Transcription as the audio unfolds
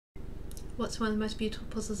What's one of the most beautiful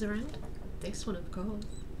puzzles around? This one, of course.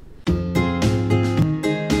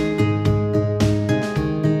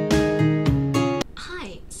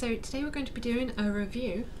 Hi, so today we're going to be doing a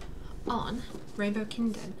review on Rainbow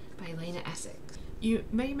Kingdom by Elena Essex. You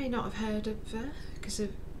may or may not have heard of her because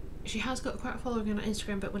she has got quite a following on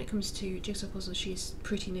Instagram, but when it comes to jigsaw puzzles she's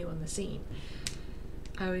pretty new on the scene.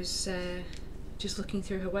 I was just looking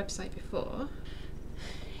through her website before.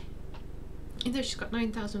 Even though she's got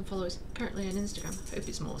 9,000 followers currently on Instagram, I hope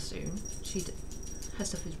it's more soon. Her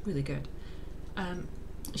stuff is really good.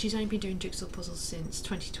 She's only been doing jigsaw puzzles since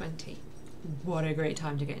 2020. What a great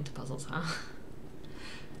time to get into puzzles,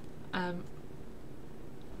 huh?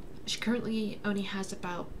 She currently only has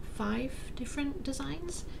about 5 different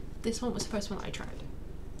designs. This one was the first one that I tried.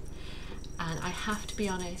 And I have to be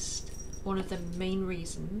honest, one of the main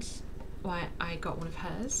reasons why I got one of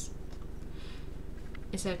hers,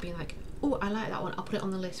 instead of being like, oh, I like that one, I'll put it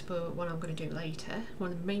on the list for what I'm going to do later.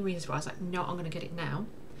 One of the main reasons why I was like, no, I'm going to get it now,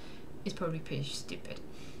 is probably pretty stupid,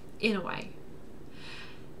 in a way.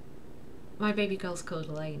 My baby girl's called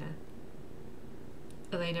Elena.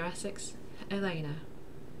 Elena Essex. Elena.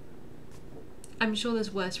 I'm sure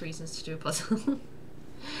there's worse reasons to do a puzzle.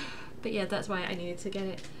 But yeah, that's why I needed to get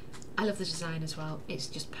it. I love the design as well, it's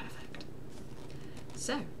just perfect.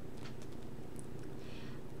 So,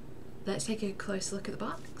 let's take a close look at the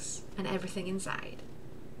box and everything inside.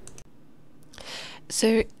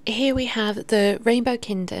 So here we have the Rainbow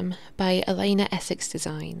Kingdom by Elena Essex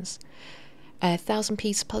Designs. A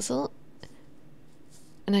 1000-piece puzzle.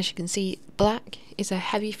 And as you can see, black is a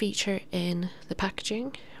heavy feature in the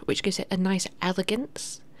packaging, which gives it a nice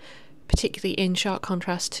elegance, particularly in sharp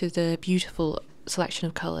contrast to the beautiful selection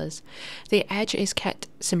of colours. The edge is kept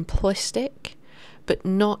simplistic, but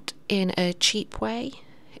not in a cheap way.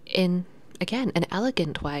 In, again, an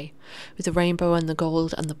elegant way, with the rainbow and the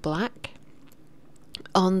gold and the black.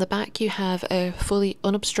 On the back you have a fully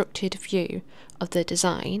unobstructed view of the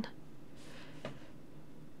design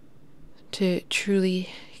to truly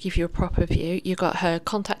give you a proper view. You've got her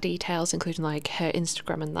contact details, including like her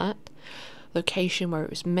Instagram and that, location where it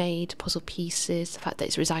was made, puzzle pieces, the fact that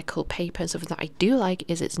it's recycled paper, and something that I do like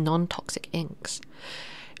is its non-toxic inks.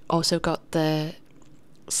 Also got the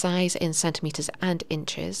size in centimetres and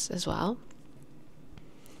inches as well.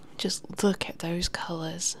 Just look at those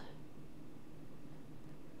colours.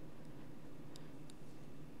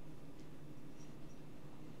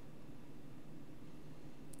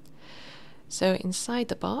 So inside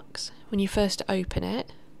the box, when you first open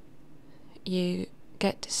it, you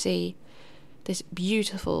get to see this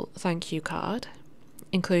beautiful thank you card,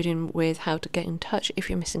 including with how to get in touch if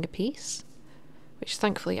you're missing a piece, which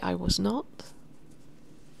thankfully I was not.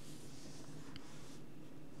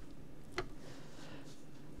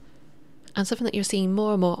 And something that you're seeing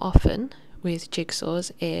more and more often with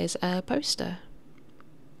jigsaws is a poster.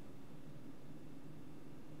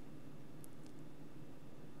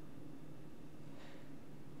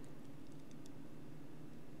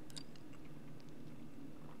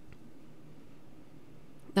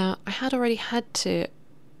 Now, I had already had to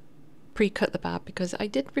pre-cut the bag because I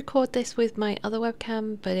did record this with my other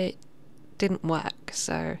webcam, but it didn't work,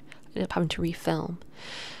 so I ended up having to refilm.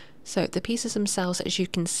 So the pieces themselves, as you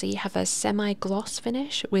can see, have a semi-gloss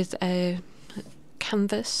finish with a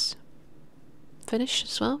canvas finish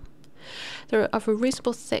as well. They're of a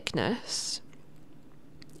reasonable thickness.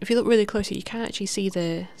 If you look really closely, you can actually see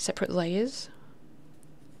the separate layers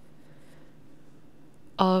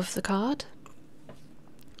of the card.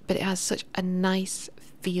 But it has such a nice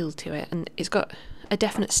feel to it, and it's got a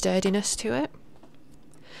definite sturdiness to it.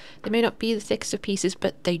 They may not be the thickest of pieces,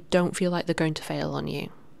 but they don't feel like they're going to fail on you.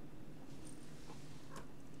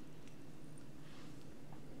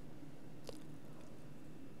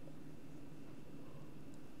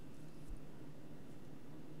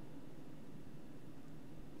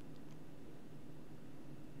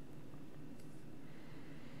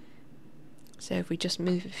 So if we just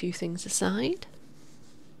move a few things aside.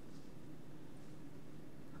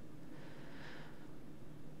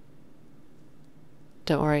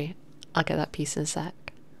 Don't worry, I'll get that piece in a sec.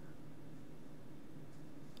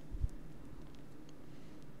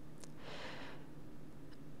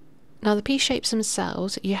 Now the piece shapes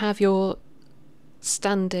themselves, you have your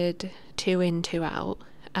standard 2 in, 2 out,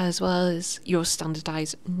 as well as your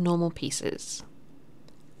standardised normal pieces.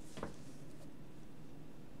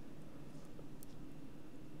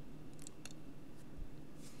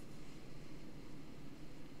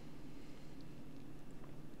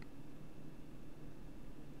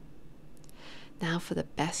 Now for the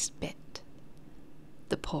best bit,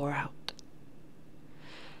 the pour out.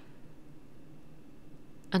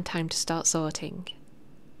 and time to start sorting.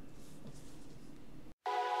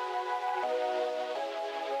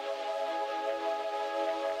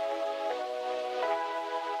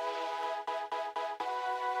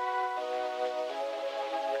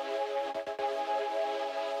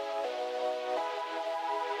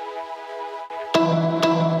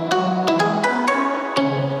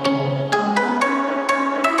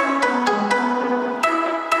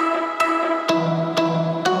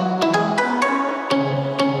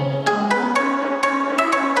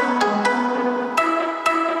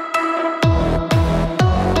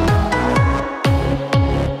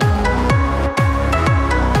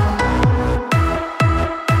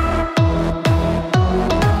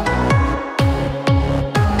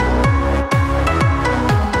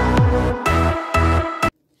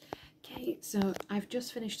 So I've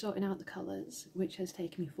just finished sorting out the colours, which has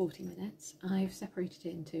taken me 40 minutes. I've separated it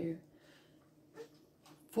into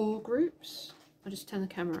 4 groups. I'll just turn the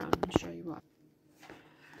camera around and show you what.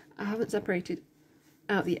 I haven't separated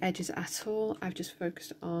out the edges at all. I've just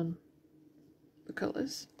focused on the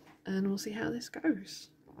colours, and we'll see how this goes.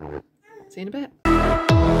 See you in a bit.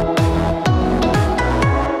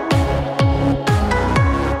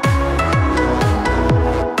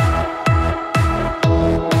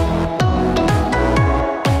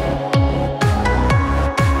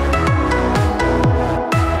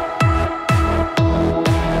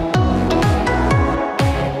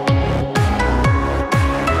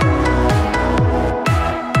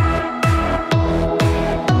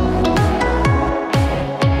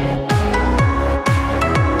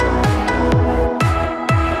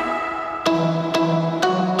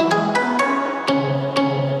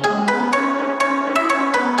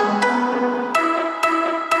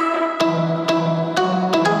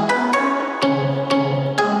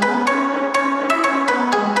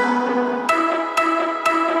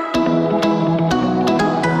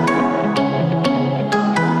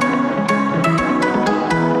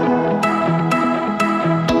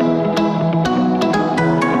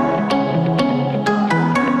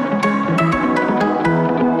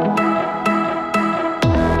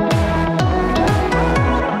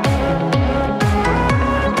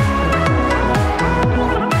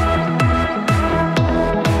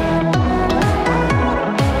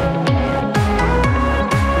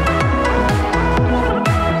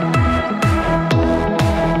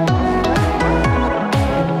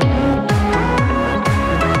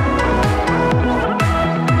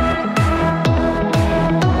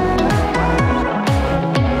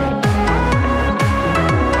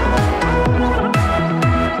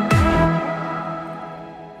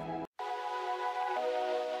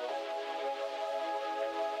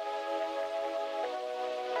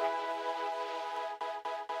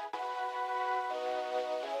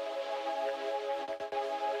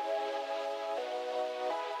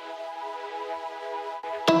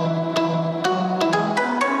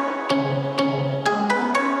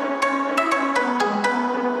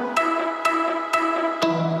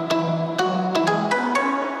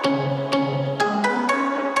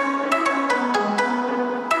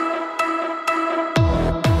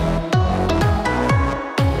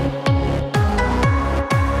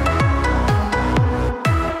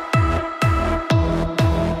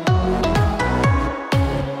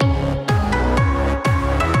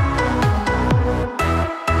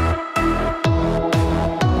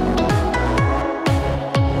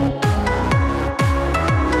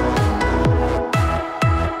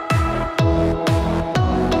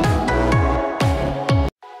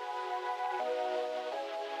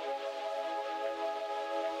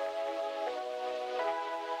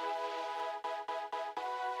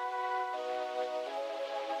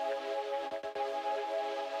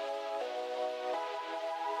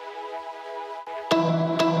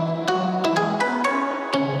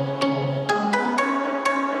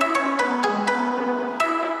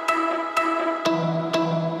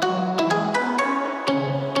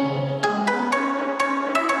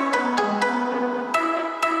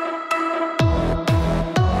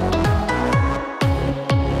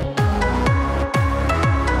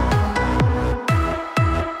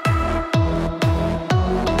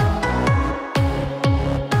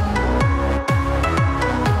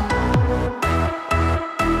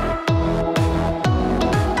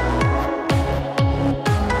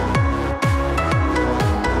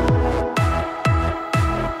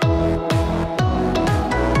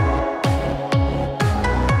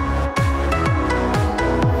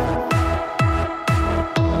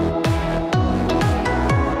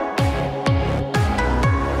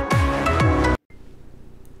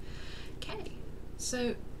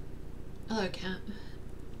 So, hello cat.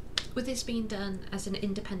 With this being done as an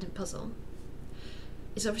independent puzzle,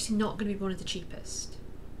 It's obviously not going to be one of the cheapest.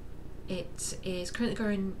 It is currently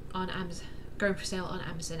going on Amazon, going for sale on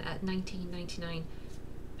Amazon at £19.99.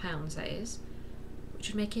 That is, which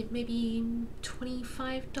would make it maybe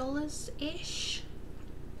 $25-ish.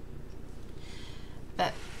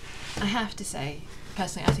 But I have to say,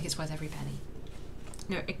 personally, I think it's worth every penny.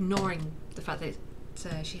 No, ignoring the fact that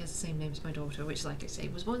she has the same name as my daughter, which, like I say,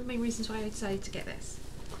 was one of the main reasons why I decided to get this.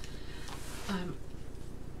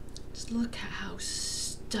 Just look at how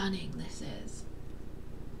stunning this is.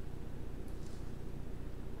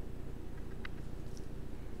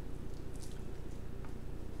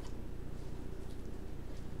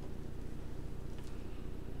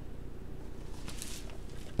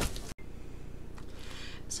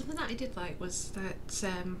 Something that I did like was that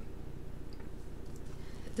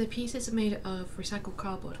the pieces are made of recycled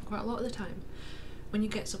cardboard. Quite a lot of the time, when you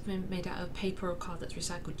get something made out of paper or card that's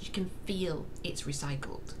recycled, you can feel it's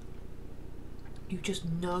recycled. You just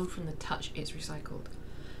know from the touch it's recycled.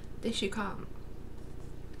 This you can't.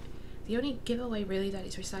 The only giveaway really that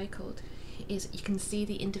it's recycled is you can see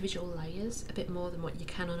the individual layers a bit more than what you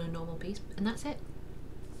can on a normal piece, and that's it.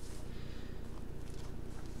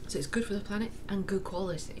 So it's good for the planet and good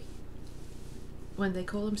quality. When they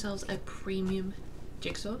call themselves a premium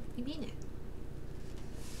jigsaw, you mean it.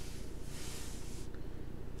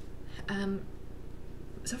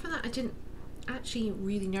 Something that I didn't actually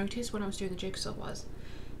really notice when I was doing the jigsaw was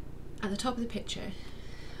at the top of the picture,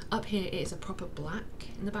 up here it is a proper black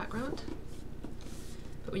in the background,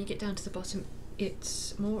 but when you get down to the bottom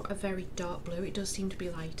it's more a very dark blue. It does seem to be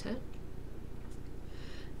lighter,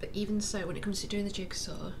 but even so, when it comes to doing the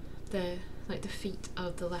jigsaw, the feet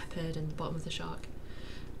of the leopard and the bottom of the shark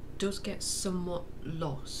does get somewhat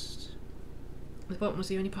lost. The bottom was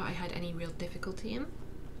the only part I had any real difficulty in.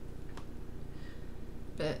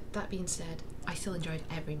 But that being said, I still enjoyed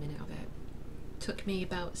every minute of it. Took me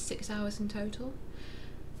about 6 hours in total.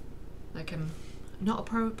 Like, I'm not a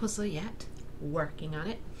pro puzzler yet, working on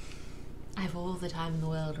it. I have all the time in the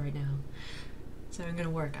world right now, so I'm going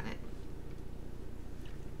to work on it.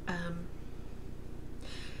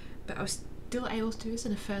 But I was still able to do this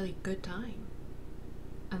in a fairly good time.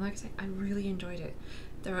 And like I say, I really enjoyed it.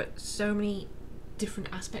 There are so many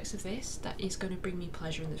different aspects of this that is going to bring me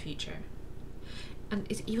pleasure in the future. And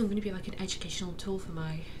it's even going to be like an educational tool for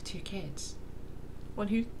my 2 kids. One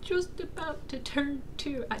who's just about to turn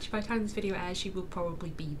 2. Actually, by the time this video airs, she will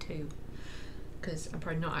probably be 2. Because I'm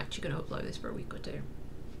probably not actually going to upload this for a week or 2.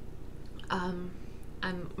 And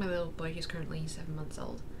my little boy, who's currently 7 months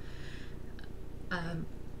old.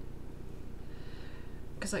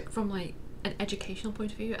 Because like from like an educational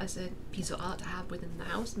point of view, as a piece of art to have within the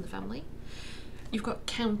house and the family, you've got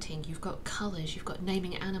counting, you've got colours, you've got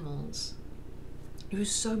naming animals.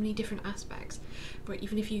 There's so many different aspects, but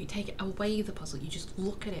even if you take away the puzzle, you just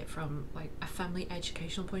look at it from like a family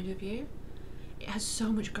educational point of view, it has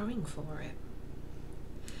so much going for it.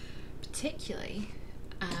 Particularly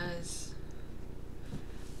as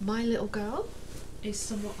my little girl is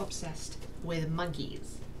somewhat obsessed with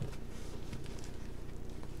monkeys.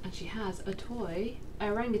 And she has a toy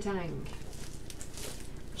orangutan.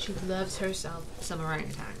 She loves herself some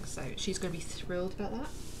orangutans, so she's going to be thrilled about that.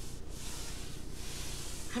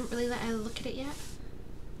 I haven't really let her look at it yet,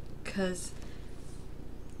 because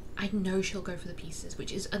I know she'll go for the pieces,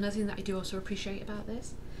 which is another thing that I do also appreciate about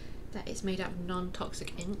this, that it's made out of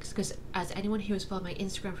non-toxic inks, because as anyone who has followed my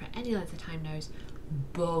Instagram for any length of time knows,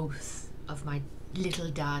 both of my little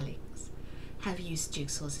darlings have used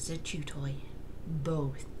jigsaws as a chew toy.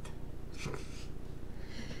 Both.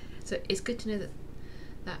 So it's good to know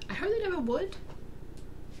that I hope they never would,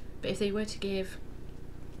 but if they were to give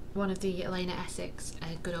one of the Elena Essex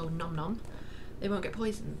a good old nom nom, they won't get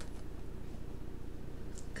poisoned.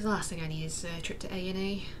 Because the last thing I need is a trip to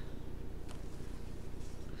A&E.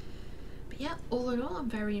 But yeah, all in all, I'm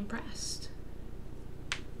very impressed.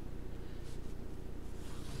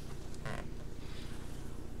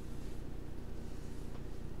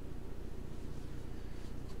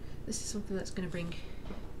 This is something that's going to bring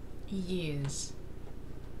years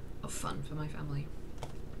of fun for my family.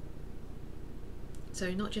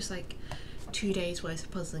 So not just like 2 days worth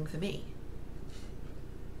of puzzling for me,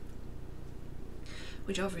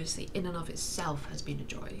 which obviously in and of itself has been a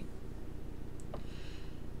joy,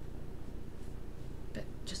 but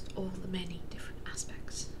just all the many different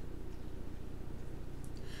aspects.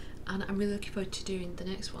 And I'm really looking forward to doing the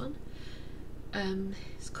next one.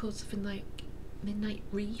 It's called something like Midnight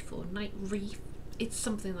Reef or Night Reef. It's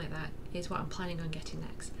something like that is what I'm planning on getting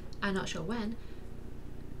next. I'm not sure when,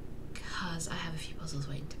 because I have a few puzzles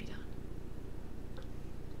waiting to be done.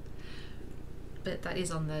 But that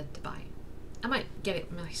is on the to buy. I might get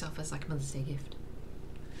it myself as like a Mother's Day gift.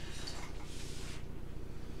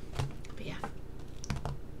 But yeah.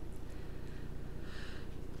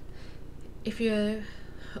 If you're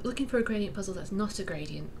looking for a gradient puzzle that's not a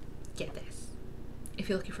gradient, get this. If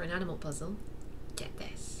you're looking for an animal puzzle, get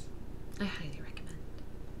this. I highly recommend.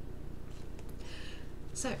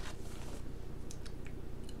 So,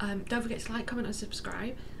 don't forget to like, comment and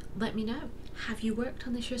subscribe. Let me know. Have you worked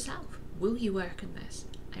on this yourself? Will you work on this?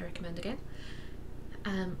 I recommend again.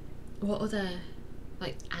 What other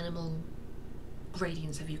like animal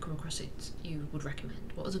gradients have you come across that you would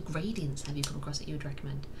recommend? What other gradients have you come across that you would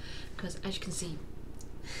recommend? Because as you can see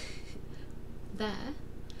there,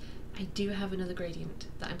 I do have another gradient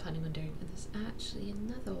that I'm planning on doing, and there's actually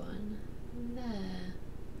another one there.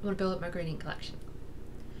 I want to build up my gradient collection.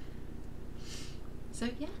 So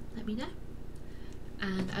yeah, let me know.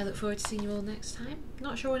 And I look forward to seeing you all next time.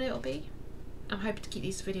 Not sure when it'll be. I'm hoping to keep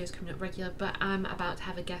these videos coming up regular, but I'm about to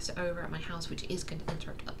have a guest over at my house, which is going to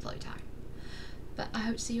interrupt upload time. But I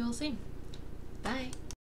hope to see you all soon. Bye!